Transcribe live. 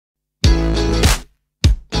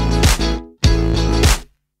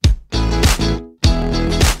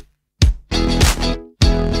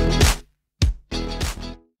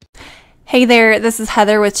Hey there, this is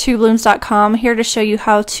Heather with twoblooms.com, here to show you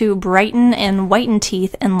how to brighten and whiten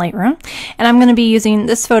teeth in Lightroom. And I'm going to be using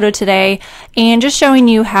this photo today and just showing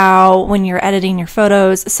you how when you're editing your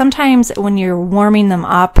photos, sometimes when you're warming them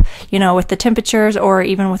up, you know, with the temperatures or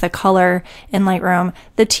even with a color in Lightroom,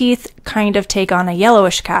 the teeth kind of take on a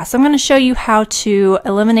yellowish cast. So I'm going to show you how to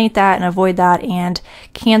eliminate that and avoid that and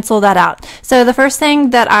cancel that out. So the first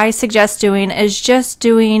thing that I suggest doing is just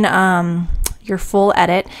doing your full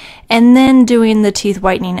edit and then doing the teeth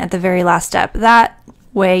whitening at the very last step. That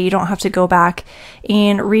way you don't have to go back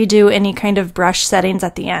and redo any kind of brush settings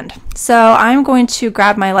at the end. So I'm going to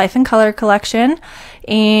grab my Life in Color collection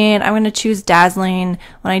and I'm going to choose Dazzling.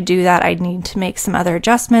 When I do that, I need to make some other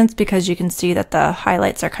adjustments because you can see that the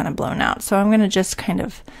highlights are kind of blown out. So I'm going to just kind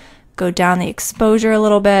of go down the exposure a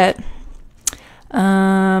little bit.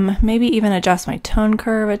 Maybe even adjust my tone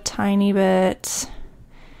curve a tiny bit.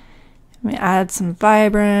 Let me add some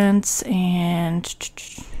vibrance and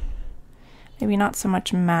maybe not so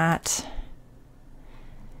much matte.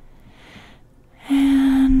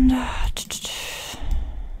 And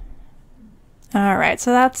alright,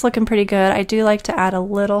 so that's looking pretty good. I do like to add a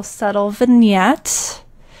little subtle vignette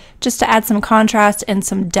just to add some contrast and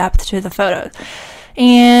some depth to the photo.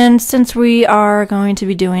 And since we are going to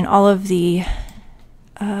be doing all of the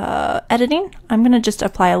editing, I'm going to just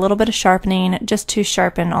apply a little bit of sharpening just to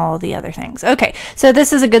sharpen all the other things. Okay, so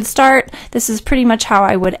this is a good start. This is pretty much how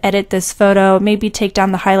I would edit this photo. Maybe take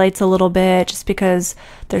down the highlights a little bit just because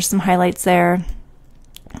there's some highlights there.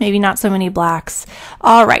 Maybe not so many blacks.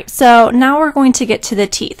 Alright, so now we're going to get to the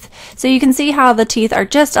teeth. So you can see how the teeth are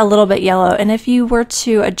just a little bit yellow, and if you were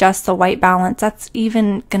to adjust the white balance, that's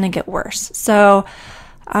even going to get worse. So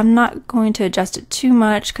I'm not going to adjust it too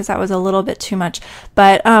much because that was a little bit too much.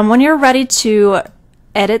 But when you're ready to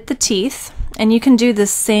edit the teeth, and you can do the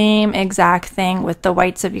same exact thing with the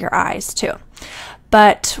whites of your eyes too.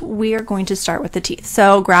 But we are going to start with the teeth.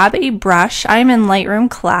 So grab a brush. I'm in Lightroom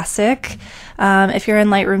Classic. If you're in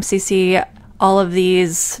Lightroom CC, all of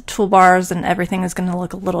these toolbars and everything is going to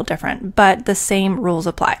look a little different, but the same rules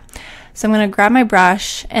apply. So I'm going to grab my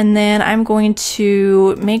brush and then I'm going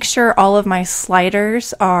to make sure all of my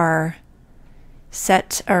sliders are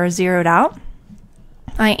set or zeroed out.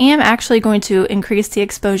 I am actually going to increase the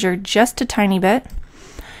exposure just a tiny bit.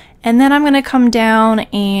 And then I'm going to come down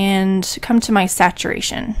and come to my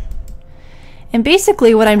saturation. And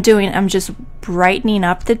basically what I'm doing, I'm just brightening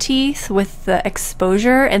up the teeth with the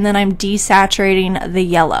exposure and then I'm desaturating the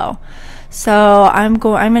yellow. So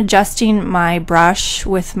I'm adjusting my brush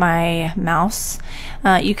with my mouse.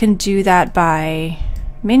 You can do that by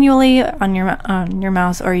manually on your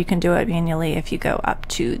mouse, or you can do it manually if you go up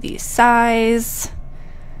to the size.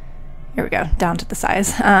 Here we go, down to the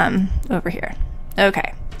size over here.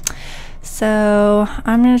 Okay, so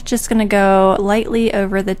I'm just gonna go lightly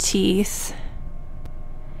over the teeth,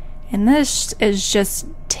 and this is just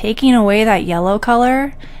taking away that yellow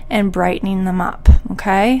color and brightening them up.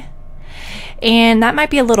 Okay. And that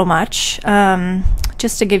might be a little much,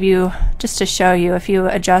 just to show you, if you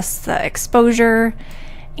adjust the exposure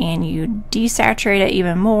and you desaturate it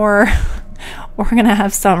even more, we're gonna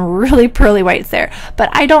have some really pearly whites there.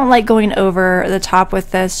 But I don't like going over the top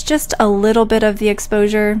with this, just a little bit of the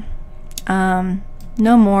exposure, no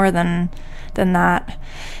more than that.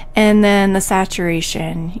 And then the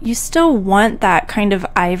saturation, you still want that kind of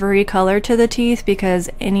ivory color to the teeth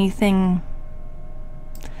because anything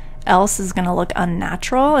else is going to look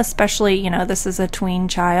unnatural, especially, you know, this is a tween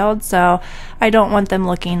child, so I don't want them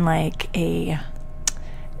looking like a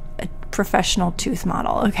professional tooth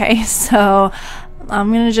model. Okay, so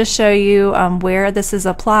I'm going to just show you where this is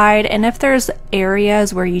applied, and if there's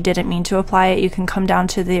areas where you didn't mean to apply it, you can come down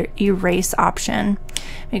to the erase option.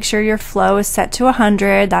 Make sure your flow is set to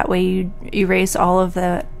 100, that way you erase all of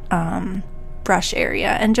the brush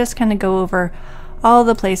area and just kind of go over all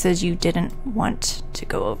the places you didn't want to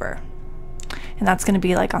go over. And that's going to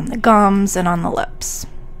be like on the gums and on the lips.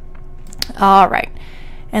 Alright,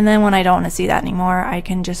 and then when I don't want to see that anymore, I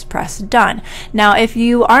can just press done. Now if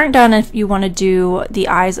you aren't done, if you want to do the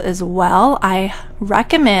eyes as well, I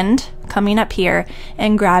recommend coming up here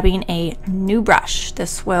and grabbing a new brush.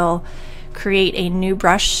 This will create a new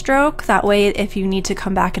brush stroke. That way if you need to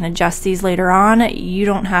come back and adjust these later on, you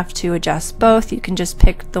don't have to adjust both. You can just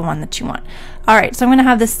pick the one that you want. Alright, so I'm going to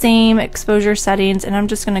have the same exposure settings and I'm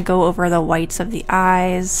just going to go over the whites of the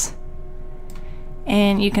eyes.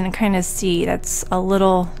 And you can kind of see that's a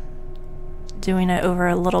little doing it over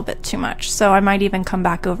a little bit too much. So I might even come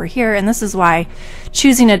back over here, and this is why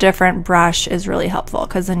choosing a different brush is really helpful,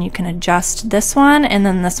 because then you can adjust this one and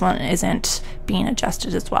then this one isn't being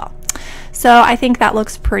adjusted as well. So I think that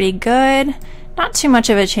looks pretty good. Not too much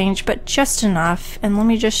of a change, but just enough. And let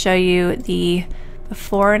me just show you the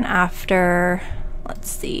before and after. Let's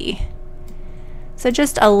see. So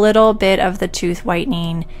just a little bit of the tooth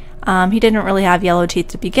whitening. He didn't really have yellow teeth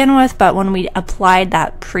to begin with, but when we applied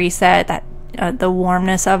that preset, that the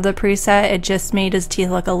warmness of the preset, it just made his teeth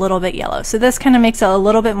look a little bit yellow. So this kind of makes it a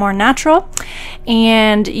little bit more natural,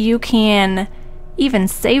 and you can even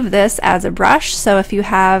save this as a brush. So if you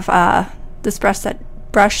have this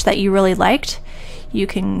brush that you really liked, you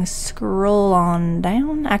can scroll on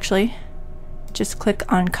down, actually just click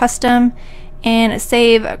on custom and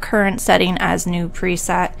save current setting as new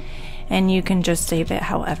preset, and you can just save it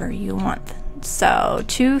however you want. So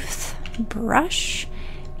toothbrush,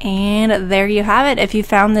 and there you have it. If you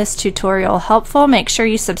found this tutorial helpful, make sure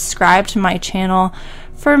you subscribe to my channel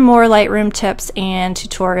for more Lightroom tips and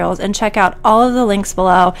tutorials, and check out all of the links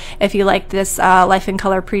below. If you like this Life in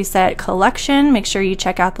Color preset collection, make sure you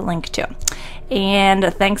check out the link too.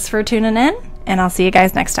 And thanks for tuning in, and I'll see you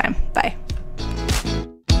guys next time. Bye.